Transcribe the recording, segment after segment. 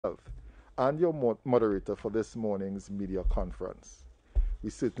Health and your moderator for this morning's media conference.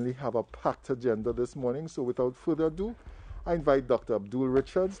 We certainly have a packed agenda this morning, so without further ado, I invite Dr.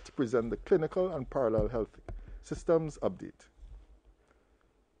 Abdool-Richards to present the clinical and parallel health systems update.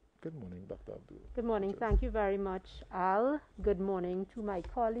 Good morning, Dr. Abdool. Good morning. Thank you very much, Al. Good morning to my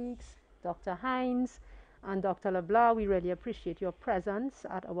colleagues, Dr. Hines and Dr. LeBlanc. We really appreciate your presence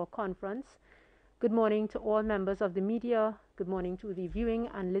at our conference. Good morning to all members of the media. Good morning to the viewing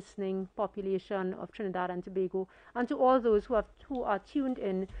and listening population of Trinidad and Tobago, and to all those who are tuned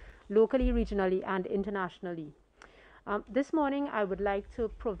in locally, regionally, and internationally. This morning, I would like to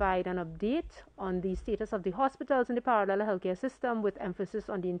provide an update on the status of the hospitals in the parallel healthcare system, with emphasis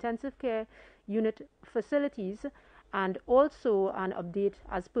on the intensive care unit facilities, and also an update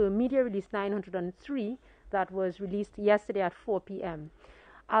as per Media Release 903 that was released yesterday at 4 p.m.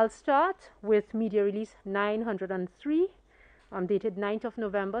 I'll start with Media Release 903, dated 9th of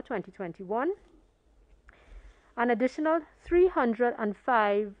November 2021. An additional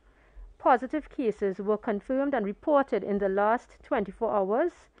 305 positive cases were confirmed and reported in the last 24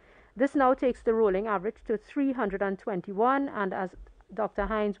 hours. This now takes the rolling average to 321, and as Dr.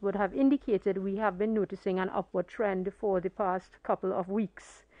 Hines would have indicated, we have been noticing an upward trend for the past couple of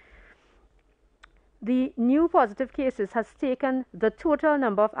weeks. The new positive cases has taken the total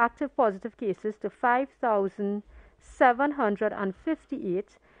number of active positive cases to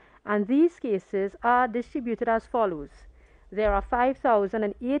 5,758, and these cases are distributed as follows. There are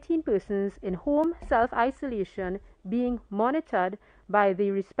 5,018 persons in home self-isolation being monitored by the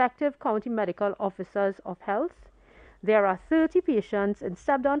respective county medical officers of health. There are 30 patients in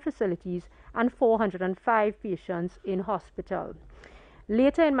step-down facilities and 405 patients in hospital.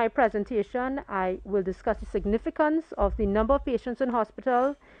 Later in my presentation, I will discuss the significance of the number of patients in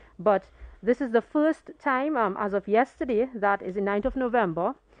hospital, but this is the first time as of yesterday, that is the 9th of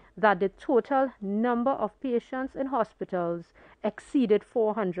November, that the total number of patients in hospitals exceeded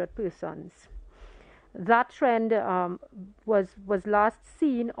 400 persons. That trend was last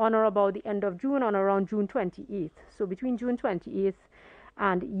seen on or about the end of June, on around June 28th. So between June 28th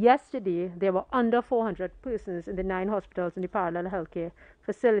and yesterday, there were under 400 persons in the 9 hospitals in the parallel healthcare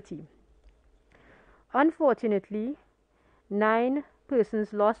facility. Unfortunately, 9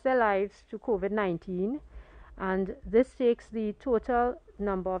 persons lost their lives to COVID-19, and this takes the total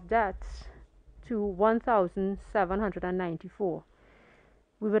number of deaths to 1,794.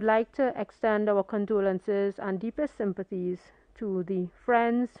 We would like to extend our condolences and deepest sympathies to the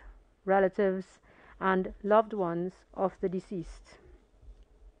friends, relatives, and loved ones of the deceased.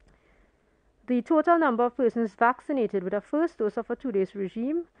 The total number of persons vaccinated with a first dose of a 2-day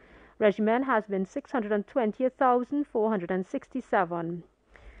regimen has been 628,467.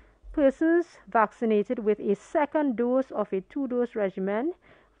 Persons vaccinated with a second dose of a 2-dose regimen,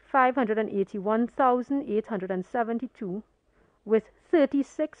 581,872, with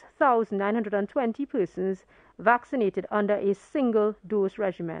 36,920 persons vaccinated under a single dose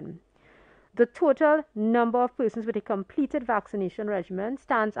regimen. The total number of persons with a completed vaccination regimen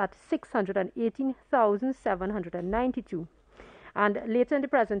stands at 618,792. And later in the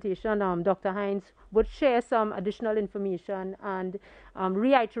presentation, Dr. Hines would share some additional information and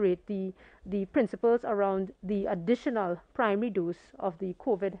reiterate the principles around the additional primary dose of the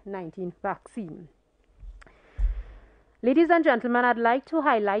COVID-19 vaccine. Ladies and gentlemen, I'd like to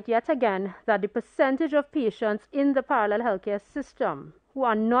highlight yet again that the percentage of patients in the parallel healthcare system who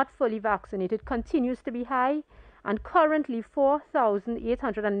are not fully vaccinated continues to be high, and currently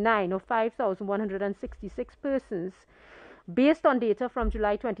 4,809 or 5,166 persons, based on data from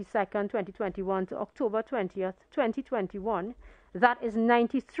July 22nd, 2021 to October 20th, 2021, that is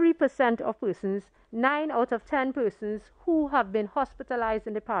 93% of persons, 9 out of 10 persons who have been hospitalized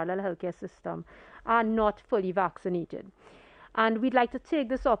in the parallel healthcare system are not fully vaccinated. And we'd like to take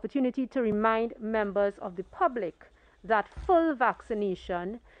this opportunity to remind members of the public that full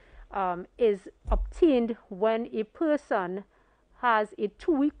vaccination is obtained when a person has a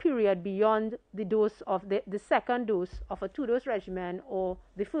 2-week period beyond the dose of the second dose of a 2-dose regimen or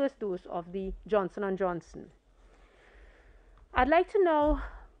the first dose of the Johnson & Johnson. I'd like to now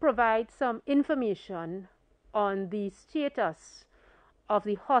provide some information on the status of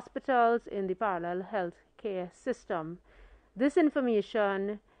the hospitals in the parallel health care system. This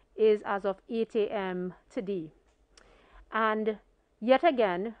information is as of 8 a.m. today. And yet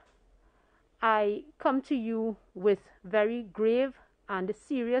again, I come to you with very grave and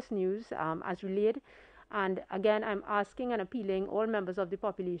serious news as relayed. And again, I'm asking and appealing all members of the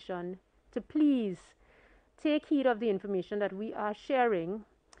population to please take heed of the information that we are sharing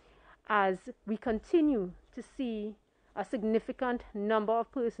as we continue to see a significant number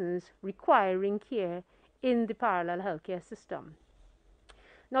of persons requiring care in the parallel healthcare system.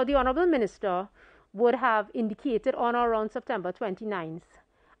 Now, the Honourable Minister would have indicated on or around September 29th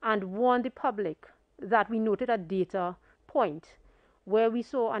and warned the public that we noted a data point where we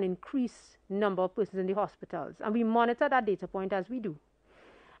saw an increased number of persons in the hospitals, and we monitor that data point as we do.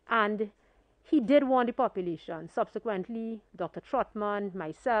 And he did warn the population. Subsequently, Dr. Trotman,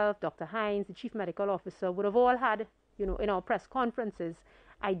 myself, Dr. Hines, the Chief Medical Officer, would have all had, in our press conferences,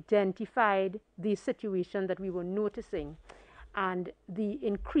 identified the situation that we were noticing and the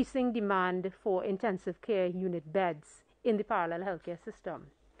increasing demand for intensive care unit beds in the parallel healthcare system.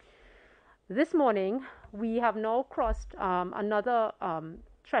 This morning, we have now crossed another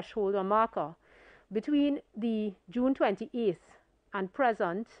threshold or marker between the June 28th and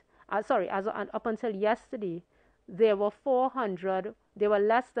present. Up until yesterday, there were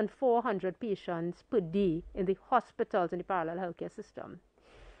less than 400 patients per day in the hospitals in the parallel healthcare system.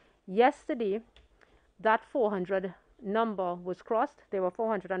 Yesterday, that 400 number was crossed. There were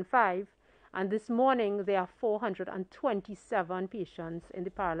 405, and this morning there are 427 patients in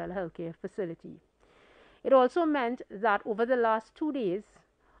the parallel healthcare facility. It also meant that over the last 2 days,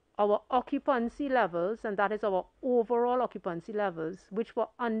 our occupancy levels, and that is our overall occupancy levels, which were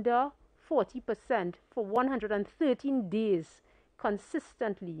under 40% for 113 days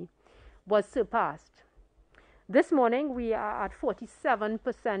consistently, was surpassed. This morning we are at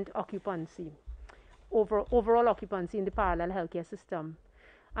 47% occupancy, overall occupancy in the parallel healthcare system.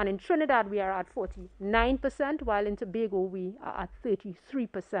 And in Trinidad we are at 49%, while in Tobago we are at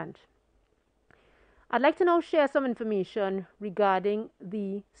 33%. I'd like to now share some information regarding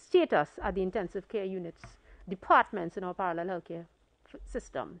the status at the intensive care units, departments in our parallel healthcare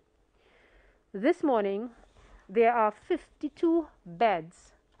system. This morning, there are 52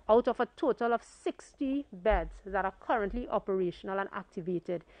 beds out of a total of 60 beds that are currently operational and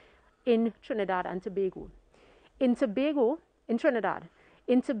activated in Trinidad and Tobago. In Trinidad,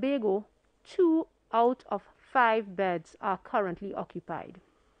 2 out of 5 beds are currently occupied.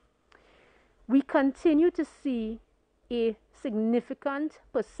 We continue to see a significant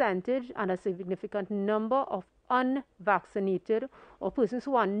percentage and a significant number of unvaccinated or persons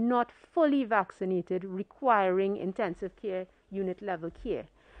who are not fully vaccinated requiring intensive care unit level care.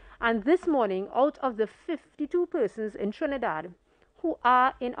 And this morning, out of the 52 persons in Trinidad who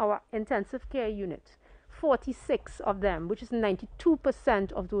are in our intensive care unit, 46 of them, which is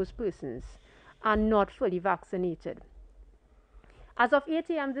 92% of those persons, are not fully vaccinated. As of 8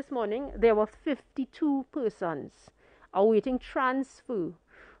 a.m. this morning, there were 52 persons awaiting transfer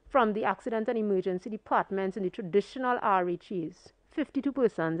from the accident and emergency departments in the traditional RHAs. 52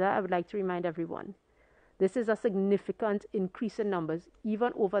 persons, I would like to remind everyone. This is a significant increase in numbers,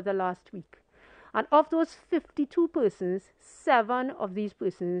 even over the last week. And of those 52 persons, 7 of these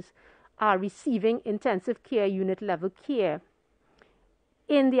persons are receiving intensive care unit level care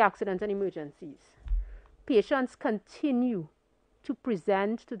in the accident and emergencies. Patients continue to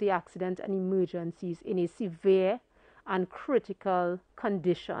present to the accident and emergencies in a severe and critical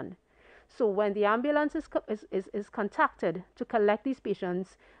condition. So when the ambulance is contacted to collect these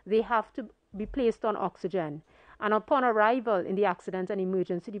patients, they have to be placed on oxygen. And upon arrival in the accident and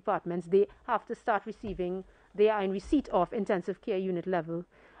emergency departments, they are in receipt of intensive care unit level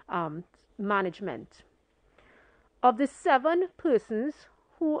management. Of the 7 persons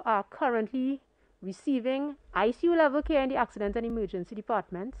who are currently receiving ICU level care in the accident and emergency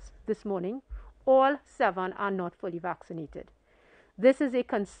departments this morning, all 7 are not fully vaccinated. This is a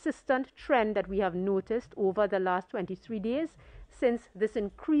consistent trend that we have noticed over the last 23 days since this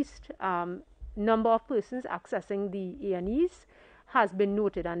increased number of persons accessing the A&Es has been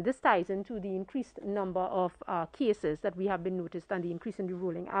noted, and this ties into the increased number of cases that we have been noticed and the increase in the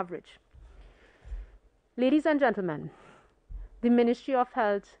rolling average. Ladies and gentlemen, the Ministry of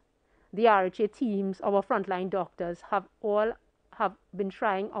Health, the RHA teams, our frontline doctors have been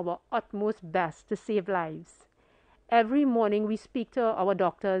trying our utmost best to save lives. Every morning we speak to our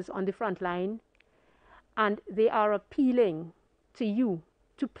doctors on the front line, and they are appealing to you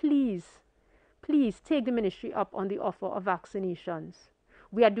to please take the ministry up on the offer of vaccinations.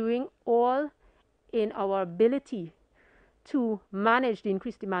 We are doing all in our ability to manage the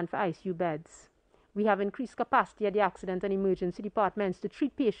increased demand for ICU beds. We have increased capacity at the accident and emergency departments to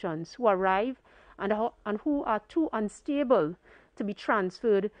treat patients who arrive and who are too unstable to be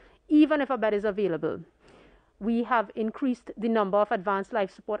transferred, even if a bed is available. We have increased the number of advanced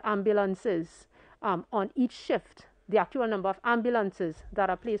life support ambulances on each shift, the actual number of ambulances that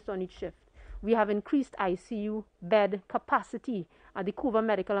are placed on each shift. We have increased ICU bed capacity at the Cuba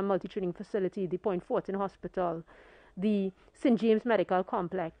Medical and Multi-Training Facility, the Point Fortin Hospital, the St. James Medical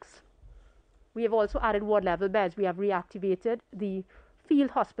Complex. We have also added ward level beds. We have reactivated the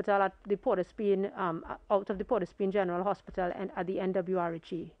field hospital at the Port of Spain, out of the Port of Spain General Hospital and at the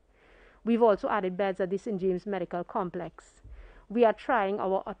NWRHA. We've also added beds at the St. James Medical Complex. We are trying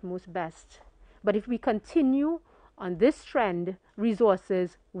our utmost best. But if we continue on this trend,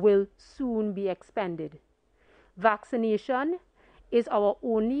 resources will soon be expended. Vaccination is our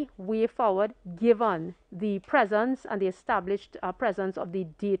only way forward given the presence and the established presence of the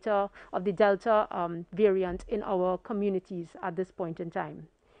Delta variant in our communities at this point in time.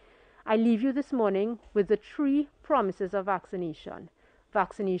 I leave you this morning with the 3 promises of vaccination.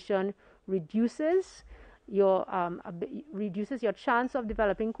 Vaccination reduces your chance of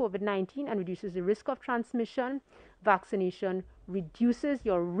developing COVID-19 and reduces the risk of transmission. Vaccination reduces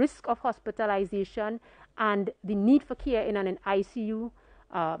your risk of hospitalization and the need for care in an ICU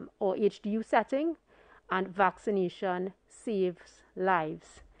or HDU setting. And vaccination saves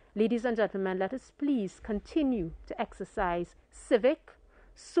lives. Ladies and gentlemen, let us please continue to exercise civic,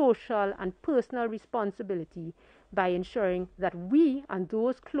 social, and personal responsibility by ensuring that we and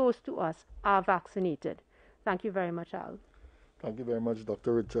those close to us are vaccinated. Thank you very much, Al. Thank you very much,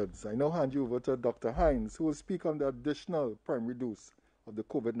 Dr. Richards. I now hand you over to Dr. Hines, who will speak on the additional primary dose of the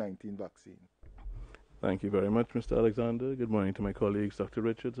COVID-19 vaccine. Thank you very much, Mr. Alexander. Good morning to my colleagues, Dr.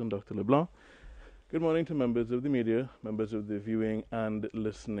 Richards and Dr. LeBlanc. Good morning to members of the media, members of the viewing and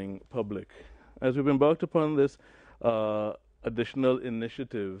listening public. As we've embarked upon this additional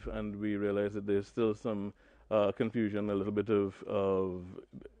initiative, and we realize that there's still some confusion, a little bit of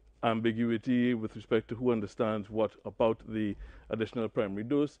ambiguity with respect to who understands what about the additional primary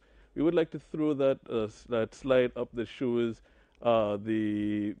dose, we would like to throw that slide up that shows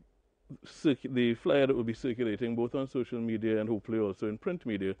the flyer that will be circulating both on social media and hopefully also in print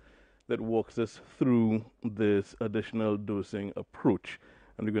media that walks us through this additional dosing approach.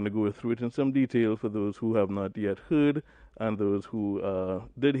 And we're going to go through it in some detail for those who have not yet heard and those who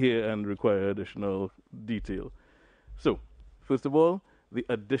did hear and require additional detail. So, first of all, the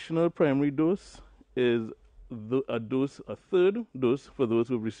additional primary dose is a third dose for those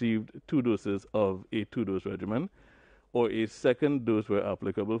who have received 2 doses of a 2-dose regimen, or a second dose where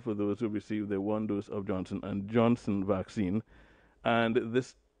applicable for those who received their 1 dose of Johnson & Johnson vaccine. And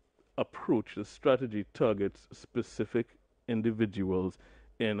this approach, the strategy, targets specific individuals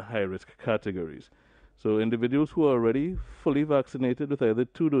in high-risk categories. So individuals who are already fully vaccinated with either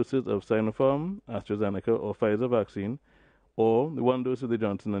 2 doses of Sinopharm, AstraZeneca, or Pfizer vaccine, or the 1 dose of the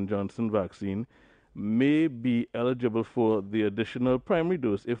Johnson & Johnson vaccine, may be eligible for the additional primary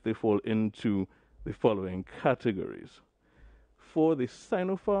dose if they fall into the following categories. For the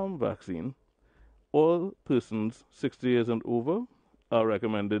Sinopharm vaccine, all persons 60 years and over are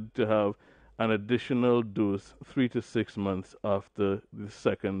recommended to have an additional dose 3 to 6 months after the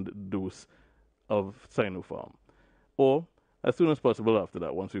second dose of Sinopharm, or as soon as possible after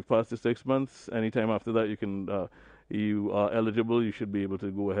that. Once we've passed the 6 months, anytime after that, you are eligible. You should be able to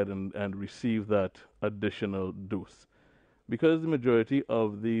go ahead and receive that additional dose. Because the majority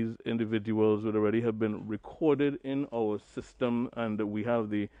of these individuals would already have been recorded in our system and we have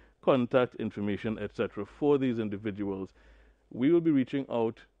the contact information, etc., for these individuals, we will be reaching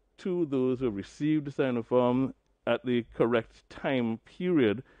out to those who have received Sinopharm at the correct time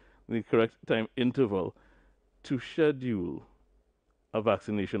period, the correct time interval, to schedule a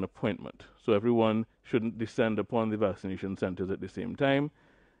vaccination appointment. So everyone shouldn't descend upon the vaccination centers at the same time.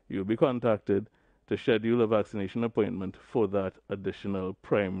 You'll be contacted to schedule a vaccination appointment for that additional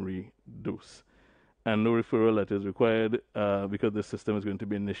primary dose. And no referral letter is required because the system is going to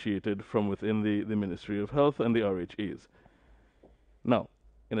be initiated from within the Ministry of Health and the RHAs. Now,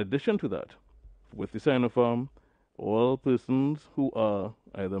 in addition to that, with the Sinopharm, all persons who are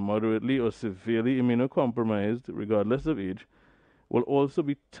either moderately or severely immunocompromised, regardless of age, will also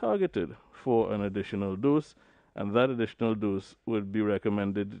be targeted for an additional dose, and that additional dose would be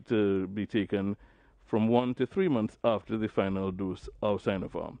recommended to be taken from 1 to 3 months after the final dose of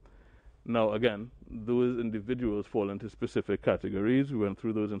Sinopharm. Now, again, those individuals fall into specific categories. We went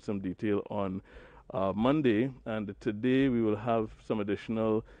through those in some detail on Monday, and today we will have some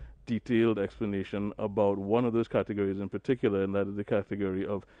additional detailed explanation about one of those categories in particular, and that is the category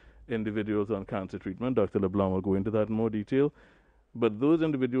of individuals on cancer treatment. Dr. LeBlanc will go into that in more detail. But those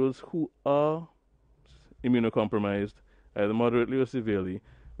individuals who are immunocompromised, either moderately or severely,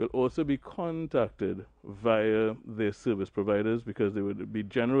 will also be contacted via their service providers, because they would be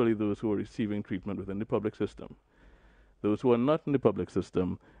generally those who are receiving treatment within the public system. Those who are not in the public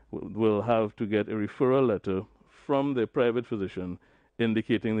system will have to get a referral letter from their private physician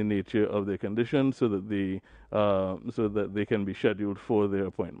indicating the nature of their condition so that they can be scheduled for their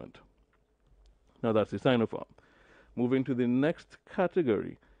appointment. Now that's the Sinopharm. Moving to the next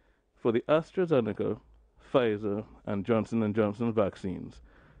category, for the AstraZeneca, Pfizer, and Johnson & Johnson vaccines,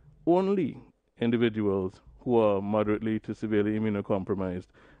 only individuals who are moderately to severely immunocompromised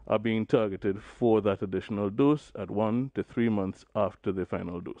are being targeted for that additional dose at 1 to 3 months after the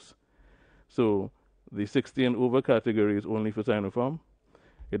final dose. So the 60 and over category is only for Sinopharm.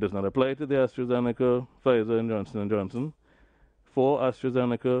 It does not apply to the AstraZeneca, Pfizer, and Johnson & Johnson. For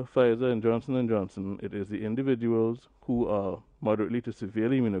AstraZeneca, Pfizer, and Johnson & Johnson, it is the individuals who are moderately to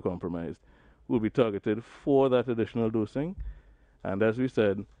severely immunocompromised who will be targeted for that additional dosing. And as we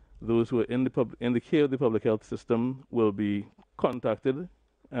said, those who are in the care of the public health system will be contacted,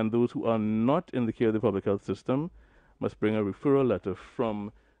 and those who are not in the care of the public health system must bring a referral letter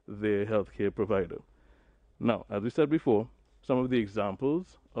from their healthcare provider. Now, as we said before, some of the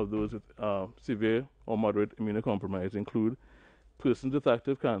examples of those with severe or moderate immunocompromise include persons with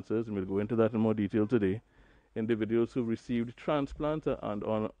active cancers, and we'll go into that in more detail today, individuals who received transplants and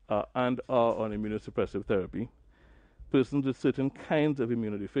are on immunosuppressive therapy, persons with certain kinds of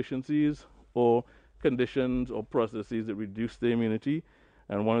immunodeficiencies or conditions or processes that reduce their immunity,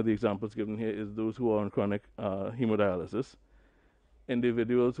 and one of the examples given here is those who are on chronic hemodialysis,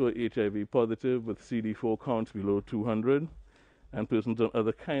 individuals who are HIV positive with CD4 counts below 200, and persons on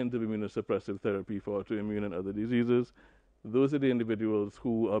other kinds of immunosuppressive therapy for autoimmune and other diseases. Those are the individuals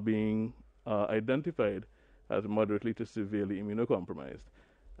who are being identified as moderately to severely immunocompromised.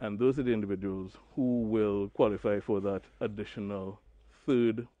 And those are the individuals who will qualify for that additional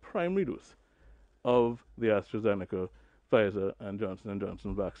third primary dose of the AstraZeneca, Pfizer, and Johnson &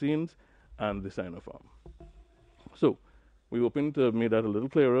 Johnson vaccines and the Sinopharm. So we hoping to have made that a little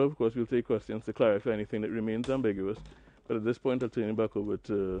clearer. Of course, we'll take questions to clarify anything that remains ambiguous. But at this point, I'll turn it back over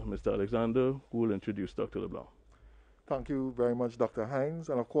to Mr. Alexander, who will introduce Dr. LeBlanc. Thank you very much, Dr. Hines.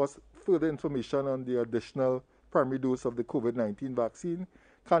 And of course, further information on the additional primary dose of the COVID-19 vaccine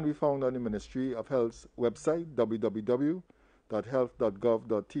can be found on the Ministry of Health's website,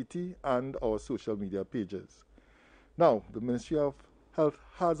 www.health.gov.tt, and our social media pages. Now, the Ministry of Health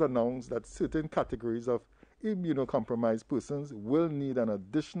has announced that certain categories of immunocompromised persons will need an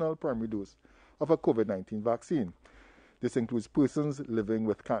additional primary dose of a COVID-19 vaccine. This includes persons living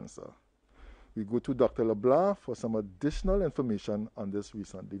with cancer. We go to Dr. LeBlanc for some additional information on this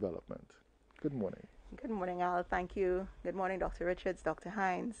recent development. Good morning. Good morning, Al. Thank you. Good morning, Dr. Richards, Dr.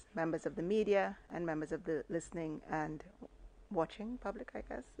 Hines, members of the media, and members of the listening and watching public, I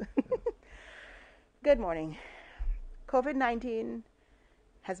guess. Good morning. COVID-19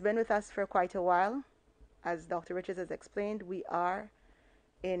 has been with us for quite a while. As Dr. Richards has explained, we are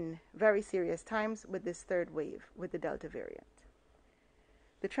in very serious times with this third wave, with the Delta variant.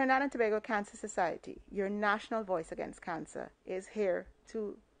 The Trinidad and Tobago Cancer Society, your national voice against cancer, is here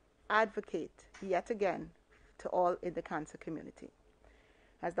to advocate yet again to all in the cancer community.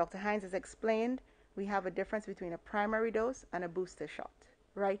 As Dr. Hines has explained, we have a difference between a primary dose and a booster shot.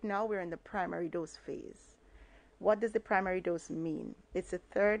 Right now, we're in the primary dose phase. What does the primary dose mean? It's a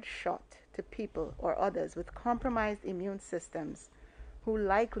third shot to people or others with compromised immune systems who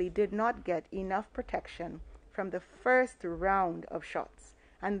likely did not get enough protection from the first round of shots,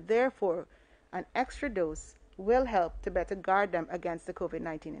 and therefore an extra dose will help to better guard them against the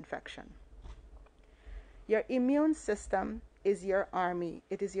COVID-19 infection. Your immune system is your army.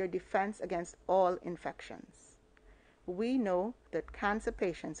 It is your defense against all infections. We know that cancer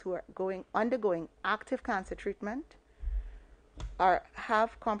patients who are undergoing active cancer treatment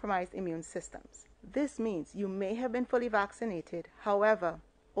have compromised immune systems. This means you may have been fully vaccinated. However,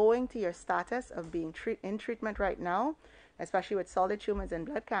 owing to your status of being in treatment right now, especially with solid tumors and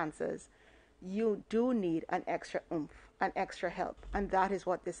blood cancers, you do need an extra oomph, an extra help, and that is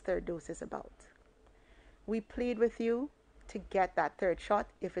what this third dose is about. We plead with you to get that third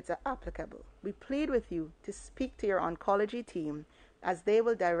shot if it's applicable. We plead with you to speak to your oncology team as they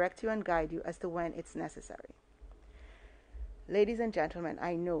will direct you and guide you as to when it's necessary. Ladies and gentlemen,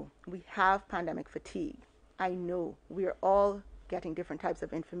 I know we have pandemic fatigue. I know we're all getting different types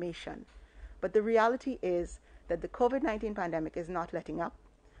of information. But the reality is that the COVID-19 pandemic is not letting up.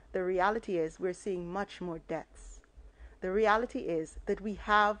 The reality is we're seeing much more deaths. The reality is that we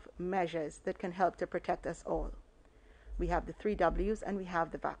have measures that can help to protect us all. We have the 3 Ws and we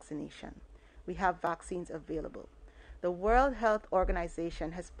have the vaccination. We have vaccines available. The World Health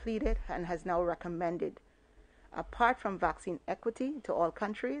Organization has pleaded and has now recommended, apart from vaccine equity to all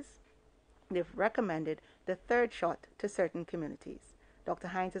countries, they've recommended the third shot to certain communities. Dr.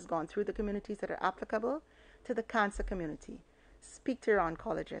 Hines has gone through the communities that are applicable to the cancer community. Speak to your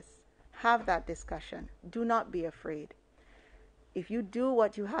oncologist. Have that discussion. Do not be afraid. If you do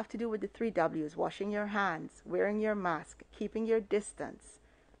what you have to do with the 3 Ws, washing your hands, wearing your mask, keeping your distance,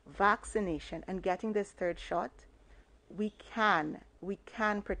 vaccination, and getting this third shot, we can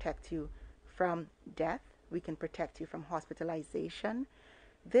protect you from death. We can protect you from hospitalization.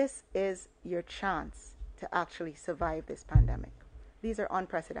 This is your chance to actually survive this pandemic. These are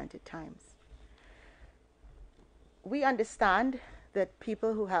unprecedented times. We understand that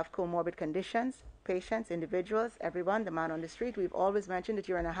people who have comorbid conditions, patients, individuals, everyone, the man on the street, we've always mentioned that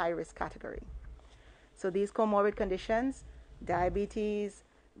you're in a high-risk category. So these comorbid conditions, diabetes,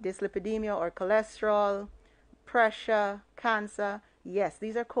 dyslipidemia or cholesterol, pressure, cancer, yes,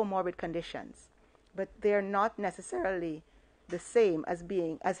 these are comorbid conditions, but they're not necessarily the same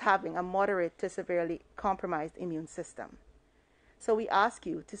as having a moderate to severely compromised immune system. So we ask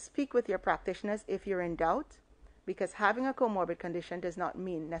you to speak with your practitioners if you're in doubt, because having a comorbid condition does not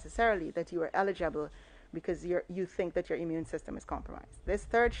mean necessarily that you are eligible because you think that your immune system is compromised. This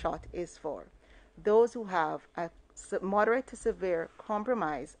third shot is for those who have a moderate to severe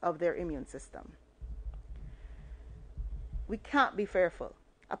compromise of their immune system. We can't be fearful.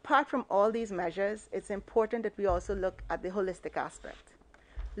 Apart from all these measures, it's important that we also look at the holistic aspect.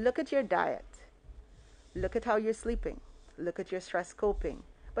 Look at your diet. Look at how you're sleeping. Look at your stress coping.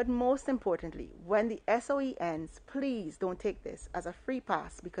 But most importantly, when the SOE ends, please don't take this as a free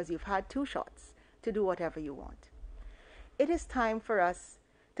pass because you've had 2 shots to do whatever you want. It is time for us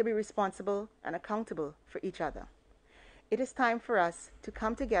to be responsible and accountable for each other. It is time for us to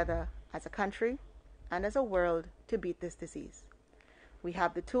come together as a country and as a world to beat this disease. We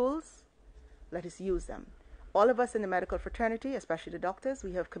have the tools, let us use them. All of us in the medical fraternity, especially the doctors,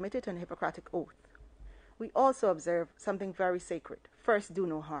 we have committed to an Hippocratic oath. We also observe something very sacred. First, do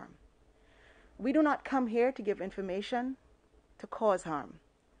no harm. We do not come here to give information to cause harm.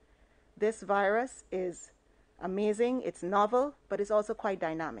 This virus is amazing, it's novel, but it's also quite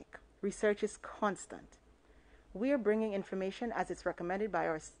dynamic. Research is constant. We are bringing information as it's recommended by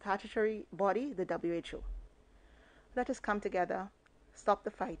our statutory body, the WHO. Let us come together, stop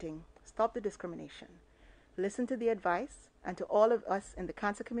the fighting, stop the discrimination, listen to the advice, and to all of us in the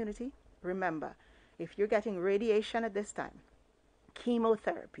cancer community, remember, if you're getting radiation at this time,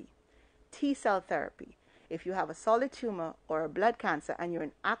 chemotherapy, T-cell therapy, if you have a solid tumor or a blood cancer and you're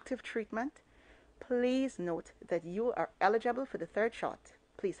in active treatment, please note that you are eligible for the third shot.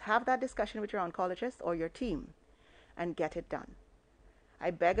 Please have that discussion with your oncologist or your team and get it done. I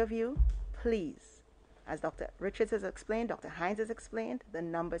beg of you, please, as Dr. Richards has explained, Dr. Hines has explained, the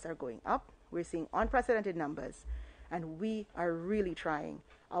numbers are going up. We're seeing unprecedented numbers, and we are really trying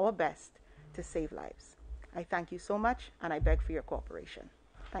our best to save lives. I thank you so much, and I beg for your cooperation.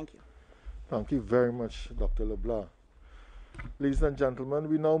 Thank you. Thank you very much, Dr. LeBlanc. Ladies and gentlemen,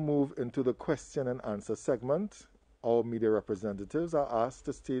 we now move into the question and answer segment. Our media representatives are asked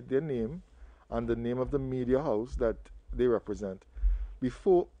to state their name and the name of the media house that they represent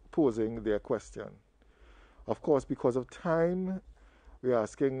before posing their question. Of course, because of time, we're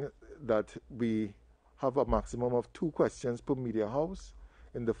asking that we have a maximum of 2 questions per media house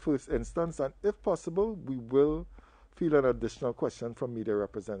in the first instance, and if possible, we will field an additional question from media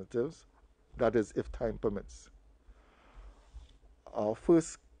representatives, that is, if time permits. Our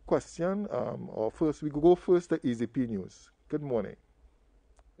first question, we go first to EZP News. Good morning.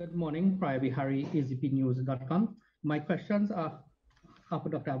 Good morning, Priya Bihari, ezpnews.com. My questions are for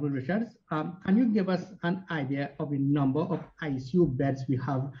Dr. Abdool-Richards. Can you give us an idea of the number of ICU beds we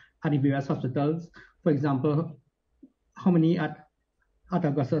have at the various hospitals? For example, how many at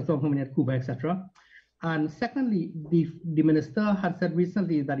Augusta, how many at Cuba, etc.? And secondly, the minister had said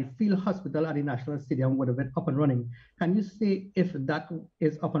recently that the field hospital at the National Stadium would have been up and running. Can you say if that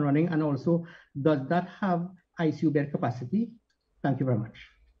is up and running, and also does that have ICU bed capacity? Thank you very much.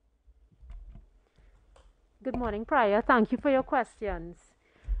 Good morning, Priya. Thank you for your questions.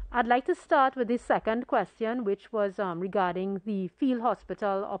 I'd like to start with the second question, which was regarding the field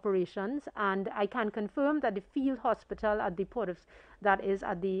hospital operations. And I can confirm that the field hospital at the that is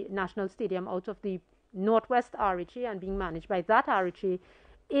at the National Stadium out of the Northwest RHA and being managed by that RHA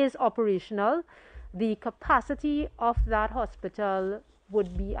is operational. The capacity of that hospital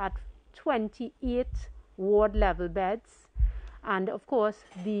would be at 28 ward level beds. And of course,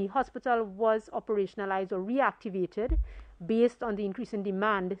 the hospital was operationalized or reactivated based on the increase in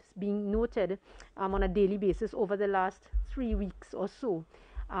demand being noted on a daily basis over the last 3 weeks or so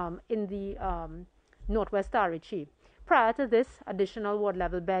in the Northwest RHA. Prior to this, additional ward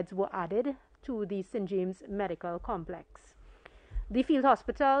level beds were added to the St. James Medical Complex. The field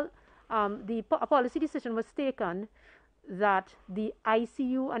hospital, a policy decision was taken that the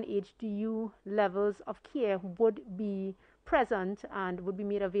ICU and HDU levels of care would be present and would be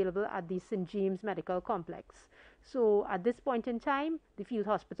made available at the St. James Medical Complex. So at this point in time, the field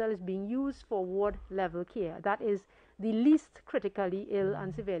hospital is being used for ward level care. That is the least critically ill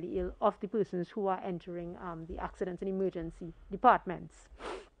and severely ill of the persons who are entering the accident and emergency departments.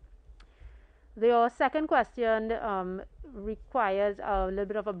 Your second question requires a little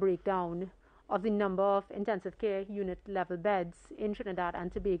bit of a breakdown of the number of intensive care unit level beds in Trinidad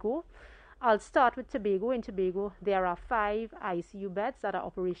and Tobago. I'll start with Tobago. In Tobago, there are 5 ICU beds that are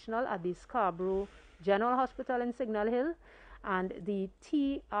operational at the Scarborough General Hospital in Signal Hill, and the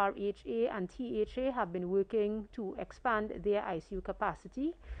TRHA and THA have been working to expand their ICU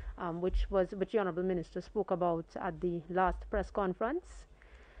capacity, which the Honourable Minister spoke about at the last press conference.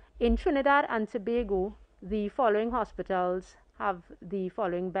 In Trinidad and Tobago, the following hospitals have the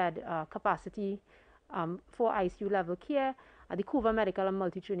following bed capacity for ICU level care. At the Cuba Medical and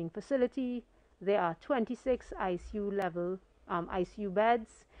Multi-Training Facility, there are 26 ICU level ICU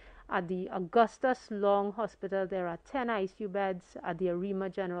beds. At the Augustus Long Hospital, there are 10 ICU beds. At the Arima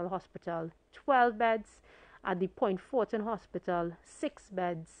General Hospital, 12 beds. At the Point Fortin Hospital, 6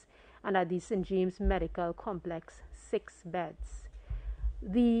 beds. And at the St. James Medical Complex, 6 beds.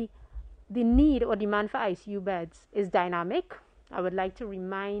 The need or demand for ICU beds is dynamic. I would like to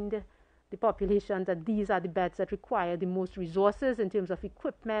remind the population that these are the beds that require the most resources in terms of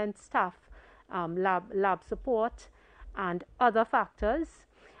equipment, staff, lab support, and other factors.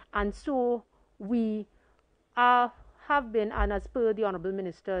 And so we have been, and as per the Honourable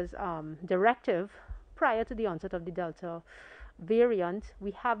Minister's directive, prior to the onset of the Delta variant,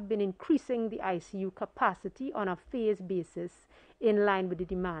 we have been increasing the ICU capacity on a phased basis in line with the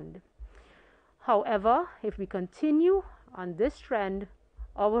demand. However, if we continue on this trend,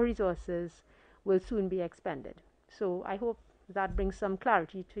 our resources will soon be expended. So I hope that brings some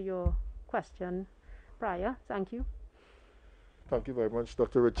clarity to your question prior. Thank you. Thank you very much,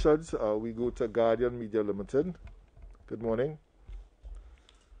 Dr. Richards. We go to Guardian Media Limited. Good morning.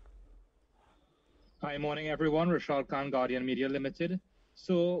 Hi, morning everyone. Rashad Khan, Guardian Media Limited.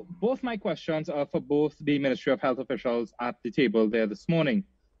 So both my questions are for both the Ministry of Health officials at the table there this morning.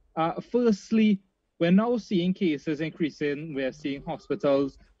 Firstly, we're now seeing cases increasing. We're seeing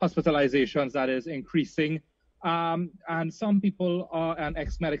hospitalizations that is increasing. And some people and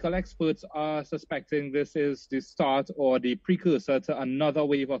medical experts are suspecting this is the start or the precursor to another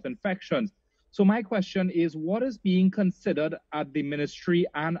wave of infections. So my question is, what is being considered at the ministry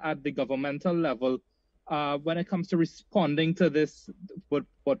and at the governmental level when it comes to responding to this with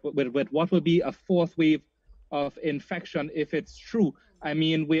what will be a fourth wave of infection if it's true? I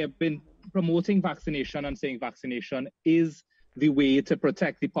mean, we have been promoting vaccination and saying vaccination is the way to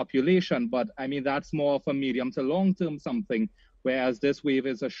protect the population, but I mean, that's more of a medium to long term something, whereas this wave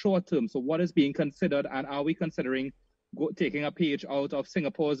is a short term. So what is being considered, and are we considering taking a page out of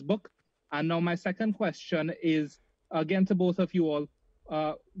Singapore's book? And now my second question is, again, to both of you all,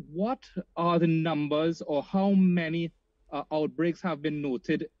 what are the numbers or how many outbreaks have been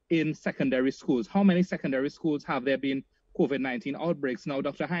noted in secondary schools? How many secondary schools have there been COVID-19 outbreaks? Now,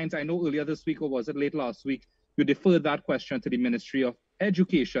 Dr. Hines, I know earlier this week, or was it late last week, you deferred that question to the Ministry of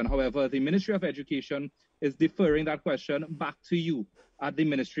Education. However, the Ministry of Education is deferring that question back to you at the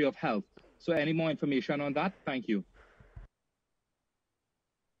Ministry of Health. So any more information on that? Thank you.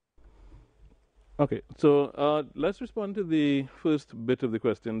 Okay, so let's respond to the first bit of the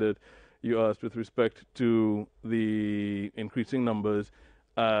question that you asked with respect to the increasing numbers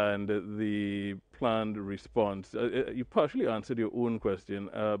and the planned response. You partially answered your own question,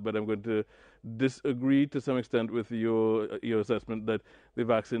 but I'm going to disagree to some extent with your assessment that the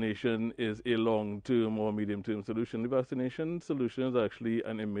vaccination is a long-term or medium-term solution. The vaccination solution is actually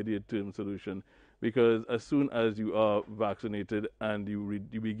an immediate-term solution, because as soon as you are vaccinated and you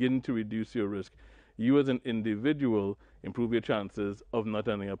begin to reduce your risk, you as an individual improve your chances of not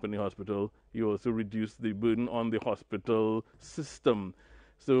ending up in the hospital. You also reduce the burden on the hospital system.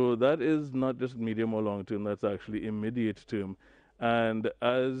 So that is not just medium or long term, that's actually immediate term. And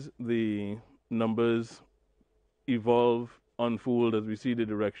as the numbers evolve, unfold, as we see the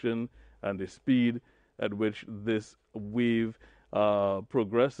direction and the speed at which this wave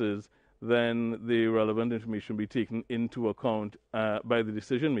progresses, then the relevant information be taken into account by the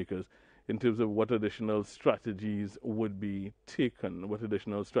decision makers in terms of what additional strategies would be taken, what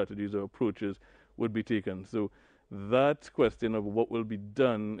additional strategies or approaches would be taken. So that question of what will be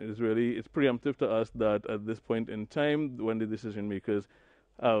done is really, it's preemptive to ask that at this point in time, when the decision makers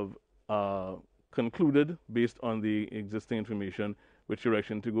have concluded based on the existing information which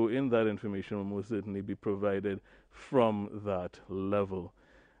direction to go in, that information will most certainly be provided from that level.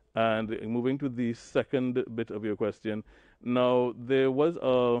 And moving to the second bit of your question, now there was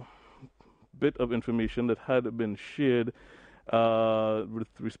a bit of information that had been shared with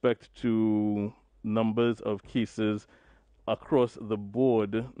respect to numbers of cases across the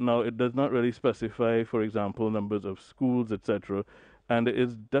board. Now, it does not really specify, for example, numbers of schools, etc. And it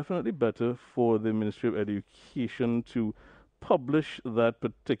is definitely better for the Ministry of Education to publish that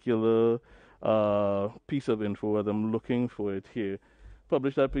particular piece of info, as I'm looking for it here.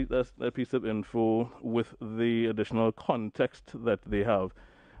 Publish that piece of info with the additional context that they have.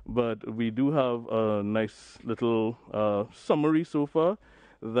 But we do have a nice little summary so far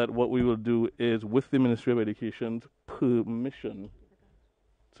that what we will do is, with the Ministry of Education's permission.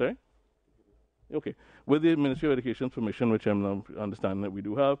 Sorry? Okay. With the Ministry of Education's permission, which I'm now understanding that we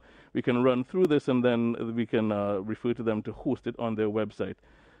do have, we can run through this and then we can refer to them to host it on their website.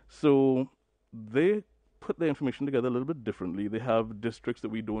 So they put the information together a little bit differently. They have districts that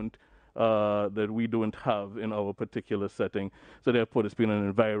we don't have in our particular setting. So they have Port of Spain and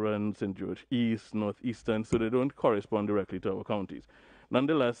Environs, St. George East, Northeastern, so they don't correspond directly to our counties.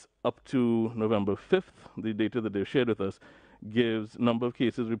 Nonetheless, up to November 5th, the data that they've shared with us gives number of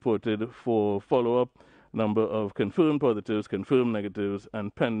cases reported for follow-up, number of confirmed positives, confirmed negatives,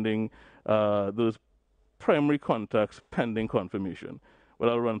 and pending those primary contacts pending confirmation. What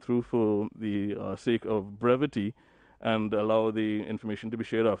I'll run through for the sake of brevity and allow the information to be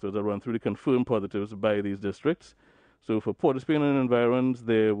shared afterwards, I'll run through the confirmed positives by these districts. So for Port of Spain and Environs,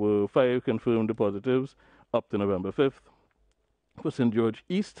 there were 5 confirmed positives up to November 5th. For St. George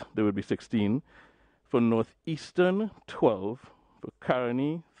East, there would be 16. For Northeastern, 12. For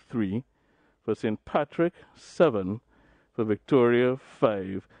Caroni, 3. For St. Patrick, 7. For Victoria,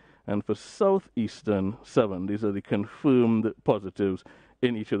 5. And for Southeastern, 7. These are the confirmed positives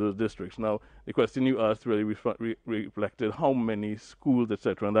in each of those districts. Now, the question you asked really reflected how many schools,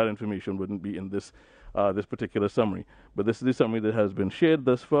 etc., and that information wouldn't be in this this particular summary. But this is the summary that has been shared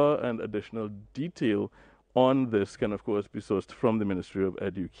thus far, and additional detail on this can, of course, be sourced from the Ministry of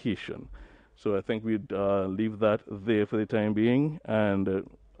Education. So I think we'd leave that there for the time being and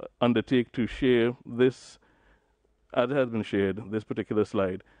undertake to share this, as it has been shared, this particular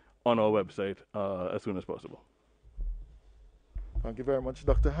slide on our website as soon as possible. Thank you very much,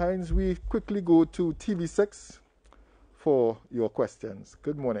 Dr. Hines. We quickly go to TV6 for your questions.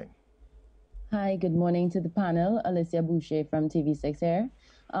 Good morning. Hi, good morning to the panel. Alicia Boucher from TV6 here.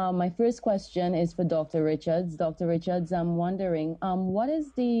 My first question is for Dr. Richards. Dr. Richards, I'm wondering, what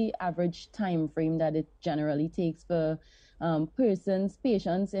is the average time frame that it generally takes for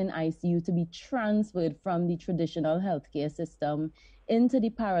patients in ICU to be transferred from the traditional healthcare system into the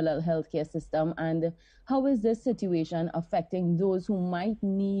parallel healthcare system, and how is this situation affecting those who might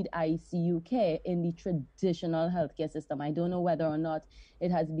need ICU care in the traditional healthcare system? I don't know whether or not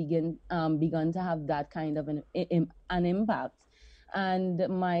it has begun to have that kind of an impact. And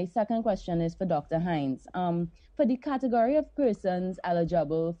my second question is for Dr. Hines. For the category of persons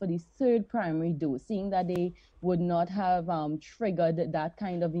eligible for the 3rd primary dose, seeing that they would not have triggered that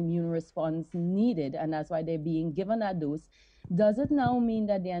kind of immune response needed, and that's why they're being given that dose, does it now mean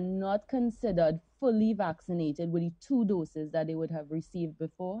that they are not considered fully vaccinated with the 2 doses that they would have received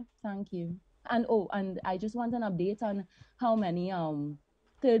before? Thank you. And and I just want an update on how many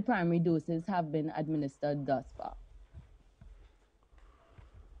 3rd primary doses have been administered thus far.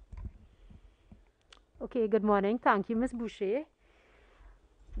 Okay, good morning. Thank you, Ms. Boucher.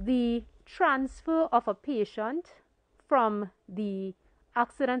 The transfer of a patient from the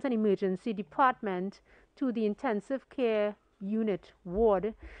accident and emergency department to the intensive care unit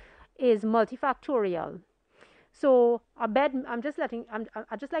ward is multifactorial. So a bed, I'd just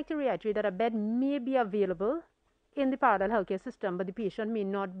like to reiterate that a bed may be available in the parallel healthcare system, but the patient may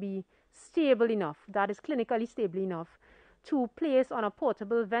not be stable enough, that is clinically stable enough, to place on a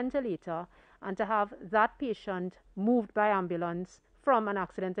portable ventilator and to have that patient moved by ambulance from an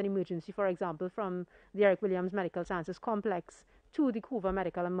accident and emergency, for example, from the Eric Williams Medical Sciences Complex to the Hoover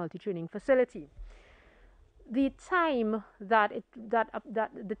Medical and Multi-Training Facility. The time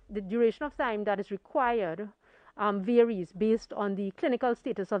the duration of time that is required varies based on the clinical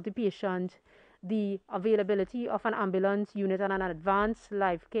status of the patient, the availability of an ambulance unit and an advanced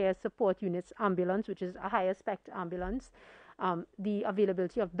life care support units ambulance, which is a higher spec ambulance, the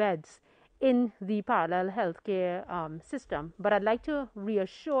availability of beds in the parallel healthcare system. But I'd like to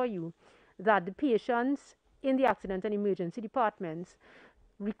reassure you that the patients in the accident and emergency departments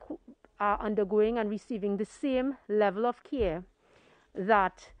are undergoing and receiving the same level of care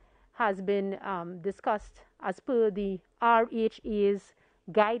that has been discussed as per the RHA's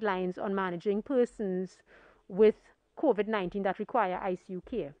guidelines on managing persons with COVID-19 that require ICU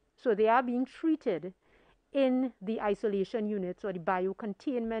care. So they are being treated in the isolation units or the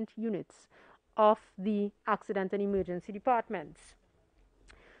biocontainment units of the accident and emergency departments.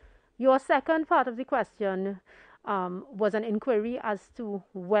 Your second part of the question was an inquiry as to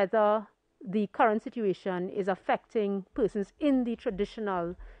whether the current situation is affecting persons in the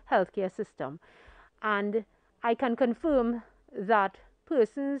traditional healthcare system. And I can confirm that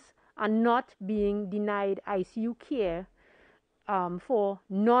persons are not being denied ICU care for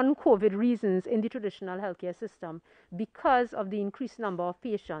non-COVID reasons in the traditional healthcare system because of the increased number of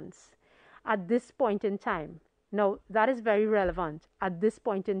patients at this point in time. Now, that is very relevant at this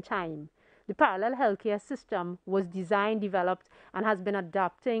point in time. The parallel healthcare system was designed, developed, and has been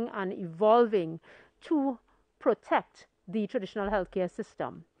adapting and evolving to protect the traditional healthcare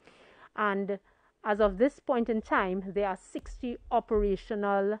system. And as of this point in time, there are 60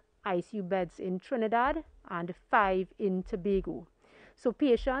 operational ICU beds in Trinidad and 5 in Tobago. So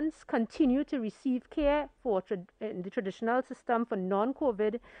patients continue to receive care in the traditional system for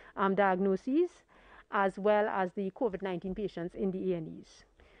non-COVID diagnoses, as well as the COVID-19 patients in the A&Es.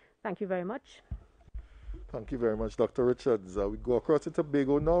 Thank you very much. Thank you very much, Dr. Richards. We go across to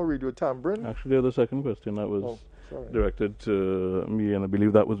Tobago now, Radio Tambourine. Actually, the second question that was directed to me, and I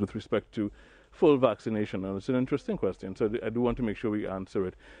believe that was with respect to full vaccination. And it's an interesting question, so I do want to make sure we answer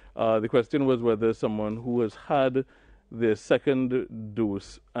it. The question was whether someone who has had their second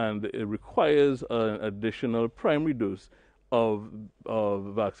dose and it requires an additional primary dose of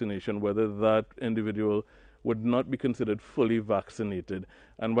vaccination, whether that individual would not be considered fully vaccinated.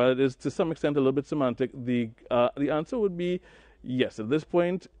 And while it is to some extent a little bit semantic, the answer would be yes. At this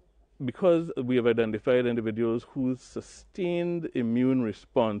point, because we have identified individuals whose sustained immune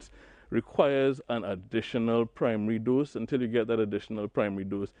response requires an additional primary dose, until you get that additional primary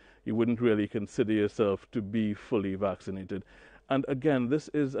dose, you wouldn't really consider yourself to be fully vaccinated. And again, this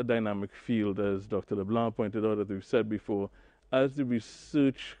is a dynamic field, as Dr. LeBlanc pointed out, as we've said before, as the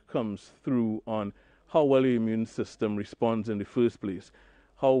research comes through on how well your immune system responds in the first place,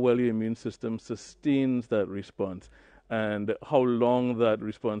 how well your immune system sustains that response, and how long that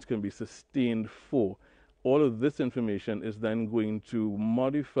response can be sustained for. All of this information is then going to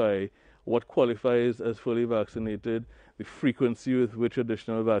modify what qualifies as fully vaccinated, the frequency with which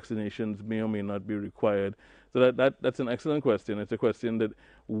additional vaccinations may or may not be required. So that's an excellent question. It's a question that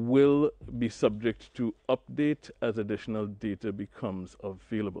will be subject to update as additional data becomes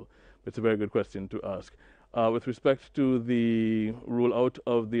available. It's a very good question to ask. With respect to the rollout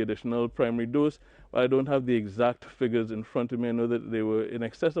of the additional primary dose, I don't have the exact figures in front of me. I know that they were in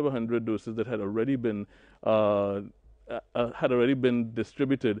excess of 100 doses that had already been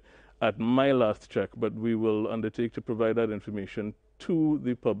distributed at my last check, but we will undertake to provide that information to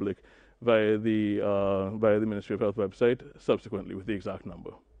the public via the Ministry of Health website subsequently with the exact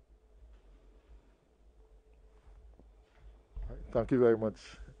number. Thank you very much,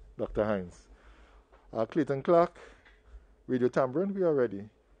 Dr. Hines. Clayton Clark, Radio Tambourine, we are ready.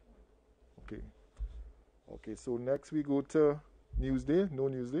 Okay, so next we go to Newsday. No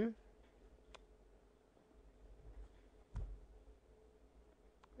Newsday.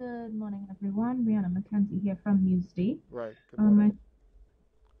 Good morning, everyone. Brianna McKenzie here from Newsday. Right.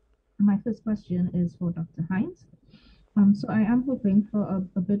 My first question is for Dr. Hines. So I am hoping for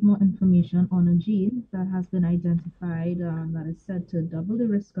a bit more information on a gene that has been identified that is said to double the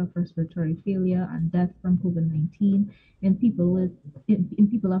risk of respiratory failure and death from COVID-19 in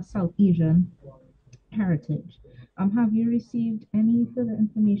people of South Asian heritage. Have you received any further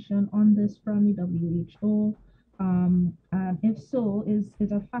information on this from the WHO? And if so,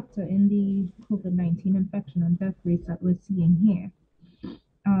 is a factor in the COVID-19 infection and death rates that we're seeing here?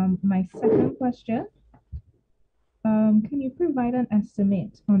 My second question, can you provide an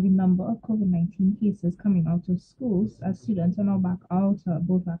estimate on the number of COVID-19 cases coming out of schools as students are now back out,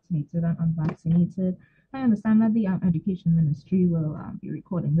 both vaccinated and unvaccinated? I understand that the Education Ministry will be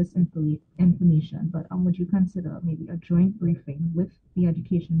recording this information, but would you consider maybe a joint briefing with the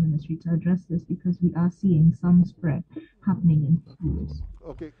Education Ministry to address this, because we are seeing some spread happening in schools?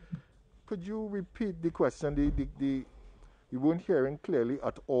 Okay, could you repeat the question? You weren't hearing clearly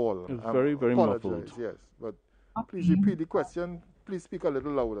at all. It's very, very muffled. Yes, but please repeat the question. Please speak a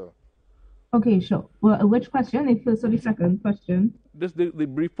little louder. Okay, sure. Well, which question? So the second question. Just the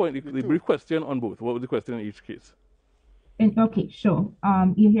brief point, the brief question on both. What was the question in each case? Okay, sure.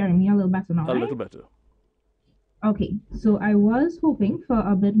 You're hearing me a little better now, right? A little better. Okay, so I was hoping for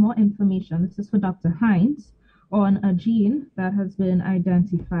a bit more information. This is for Dr. Hines on a gene that has been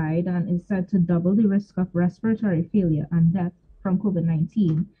identified and is said to double the risk of respiratory failure and death from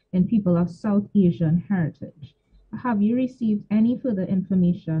COVID-19 in people of South Asian heritage. Have you received any further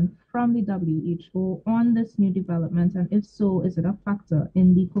information from the WHO on this new development? And if so, is it a factor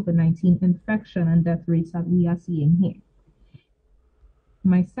in the COVID-19 infection and death rates that we are seeing here?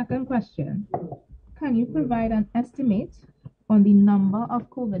 My second question, can you provide an estimate on the number of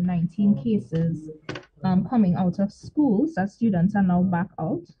COVID-19 cases coming out of schools as students are now back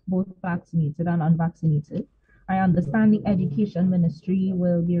out, both vaccinated and unvaccinated? I understand the Education Ministry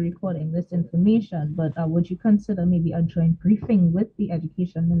will be recording this information, but would you consider maybe a joint briefing with the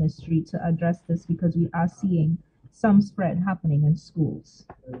Education Ministry to address this, because we are seeing some spread happening in schools?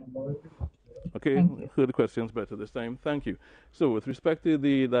 Okay, heard the questions better this time. Thank you. So with respect to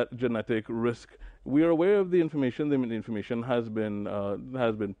that genetic risk, we are aware of the information. The information has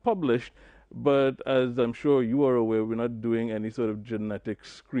been published, but as I'm sure you are aware, we're not doing any sort of genetic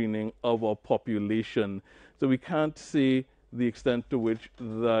screening of our population. So we can't say the extent to which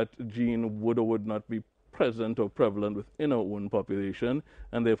that gene would or would not be present or prevalent within our own population,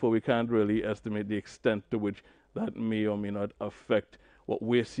 and therefore we can't really estimate the extent to which that may or may not affect what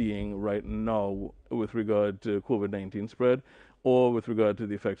we're seeing right now with regard to COVID-19 spread or with regard to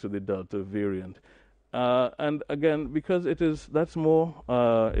the effects of the Delta variant. And again, because that's more,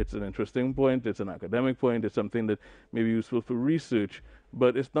 it's an interesting point, it's an academic point, it's something that may be useful for research,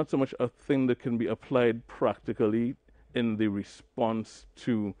 but it's not so much a thing that can be applied practically in the response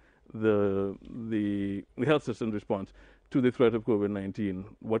to the health system's response to the threat of COVID-19.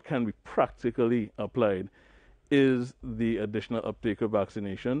 What can be practically applied is the additional uptake of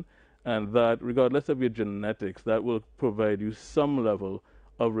vaccination, and that regardless of your genetics, that will provide you some level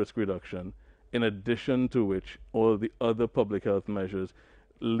of risk reduction, in addition to which all the other public health measures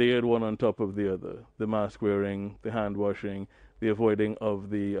layered one on top of the other, the mask wearing, the hand washing, the avoiding of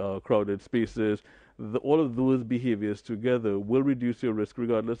the crowded spaces, all of those behaviors together will reduce your risk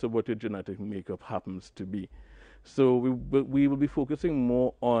regardless of what your genetic makeup happens to be. So we will be focusing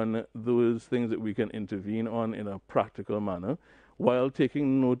more on those things that we can intervene on in a practical manner, while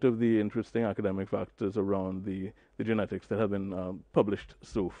taking note of the interesting academic factors around the genetics that have been published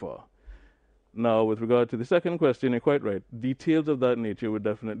so far. Now, with regard to the second question, you're quite right. Details of that nature would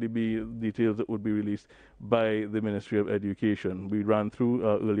definitely be details that would be released by the Ministry of Education. We ran through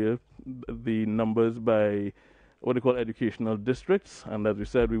earlier the numbers by what they call educational districts, and as we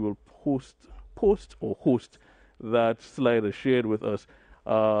said, we will host that slide is shared with us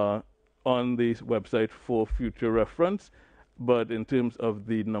on the website for future reference. But in terms of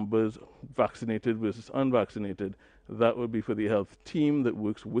the numbers vaccinated versus unvaccinated, that would be for the health team that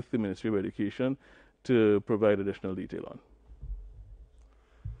works with the Ministry of Education to provide additional detail on.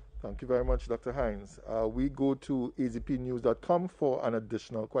 Thank you very much, Dr. Hines. We go to azpnews.com for an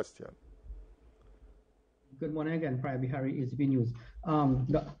additional question. Good morning again, Private Harry, ACP News.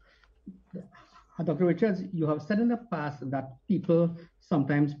 Dr. Richards, you have said in the past that people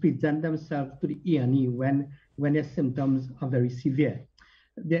sometimes present themselves to the E&E when their symptoms are very severe.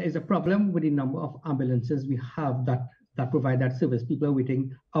 There is a problem with the number of ambulances we have that provide that service. People are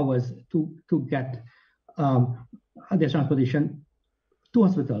waiting hours to get their transportation to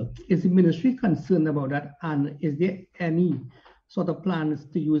hospital. Is the ministry concerned about that? And is there any sort of plans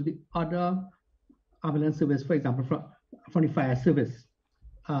to use the other ambulance service, for example, from the fire service,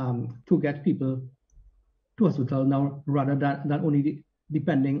 to get people to hospital now, rather than only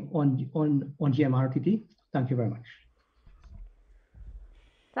depending on GMRTT? Thank you very much.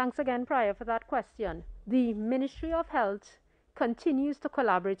 Thanks again, Prior, for that question. The Ministry of Health continues to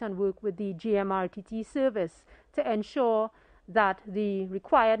collaborate and work with the GMRTT service to ensure that the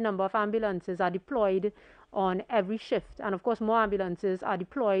required number of ambulances are deployed on every shift. And of course, more ambulances are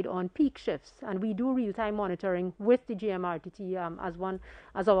deployed on peak shifts. And we do real-time monitoring with the GMRTT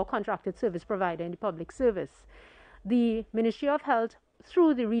as our contracted service provider in the public service. The Ministry of Health,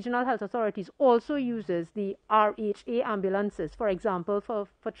 through the regional health authorities, also uses the RHA ambulances, for example, for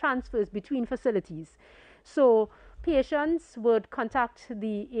transfers between facilities. So patients would contact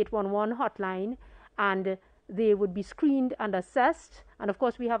the 811 hotline and they would be screened and assessed. And of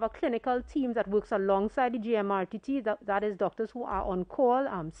course, we have a clinical team that works alongside the GMRTT, that is doctors who are on call,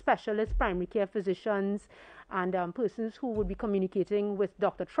 specialists, primary care physicians, and persons who would be communicating with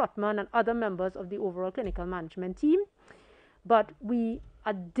Dr. Trotman and other members of the overall clinical management team. But we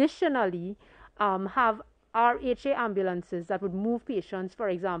additionally have RHA ambulances that would move patients. For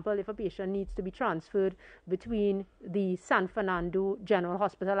example, if a patient needs to be transferred between the San Fernando General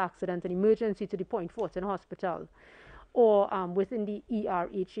Hospital Accident and Emergency to the Point Fortin Hospital. or within the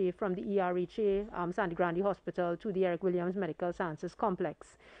ERHA, from the ERHA, Sandy Grande Hospital, to the Eric Williams Medical Sciences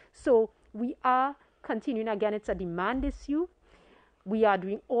Complex. So we are continuing. Again, it's a demand issue. We are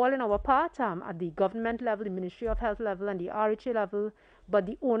doing all in our part at the government level, the Ministry of Health level, and the RHA level, but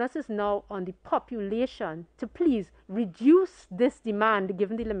the onus is now on the population to please reduce this demand,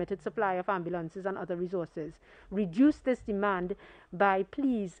 given the limited supply of ambulances and other resources. Reduce this demand by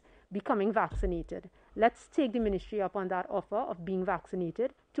please becoming vaccinated. Let's take the ministry up on that offer of being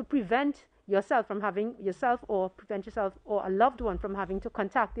vaccinated to prevent yourself or prevent yourself or a loved one from having to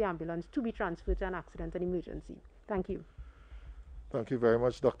contact the ambulance to be transferred to an accident and emergency. Thank you. Thank you very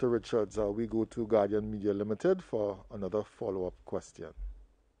much, Dr. Richards. We go to Guardian Media Limited for another follow-up question.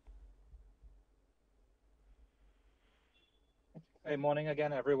 Good morning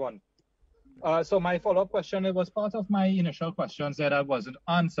again, everyone. So my follow-up question, it was part of my initial questions that wasn't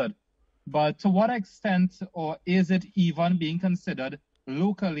answered. But to what extent, or is it even being considered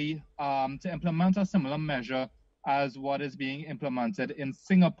locally to implement a similar measure as what is being implemented in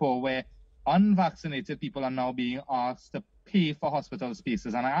Singapore, where unvaccinated people are now being asked to pay for hospital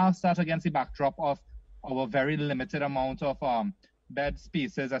spaces? And I ask that against the backdrop of our very limited amount of bed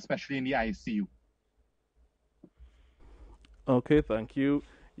spaces, especially in the ICU. Okay, thank you.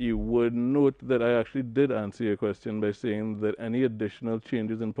 You would note that I actually did answer your question by saying that any additional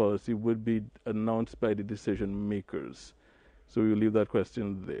changes in policy would be announced by the decision makers. So we'll leave that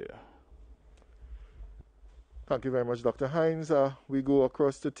question there. Thank you very much, Dr. Hines. We go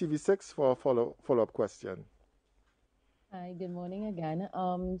across to TV6 for a follow-up question. Hi, good morning again.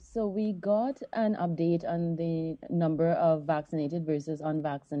 So we got an update on the number of vaccinated versus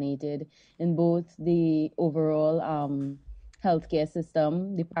unvaccinated in both the overall healthcare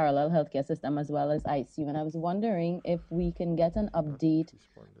system, the parallel healthcare system, as well as ICU. And I was wondering if we can get an update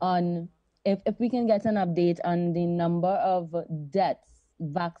on if we can get an update on the number of deaths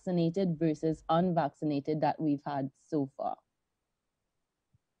vaccinated versus unvaccinated that we've had so far.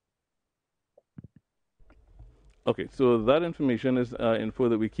 Okay, so that information is info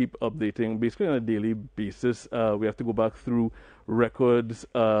that we keep updating basically on a daily basis. We have to go back through records,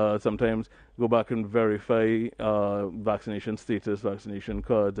 sometimes go back and verify vaccination status, vaccination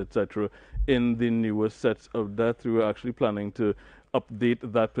cards, etc. in the newest sets of data. We're actually planning to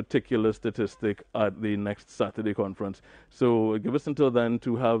update that particular statistic at the next Saturday conference. So give us until then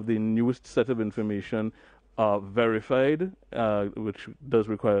to have the newest set of information verified, which does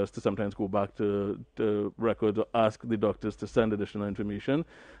require us to sometimes go back to records or ask the doctors to send additional information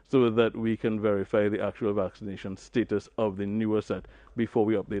so that we can verify the actual vaccination status of the newer set before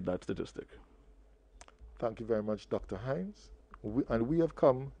we update that statistic. Thank you very much, Dr. Hines. We have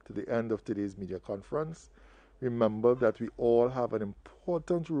come to the end of today's media conference. Remember that we all have an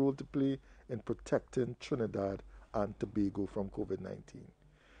important role to play in protecting Trinidad and Tobago from COVID-19.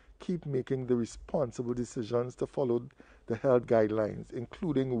 Keep making the responsible decisions to follow the health guidelines,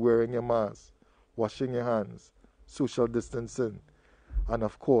 including wearing your mask, washing your hands, social distancing, and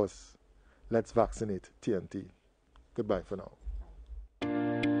of course, let's vaccinate TNT. Goodbye for now.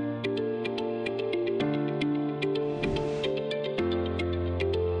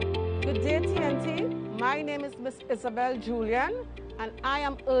 Good day, TNT. My name is Miss Isabel Julian, and I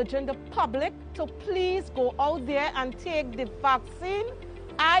am urging the public to please go out there and take the vaccine.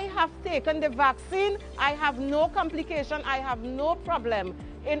 I have taken the vaccine. I have no complication. I have no problem.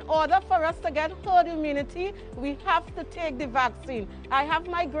 In order for us to get herd immunity, we have to take the vaccine. I have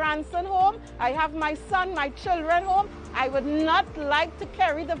my grandson home. I have my son, my children home. I would not like to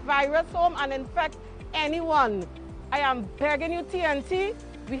carry the virus home and infect anyone. I am begging you, TNT.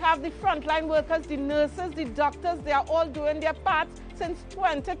 We have the frontline workers, the nurses, the doctors. They are all doing their part since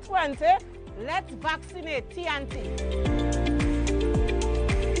 2020. Let's vaccinate, TNT.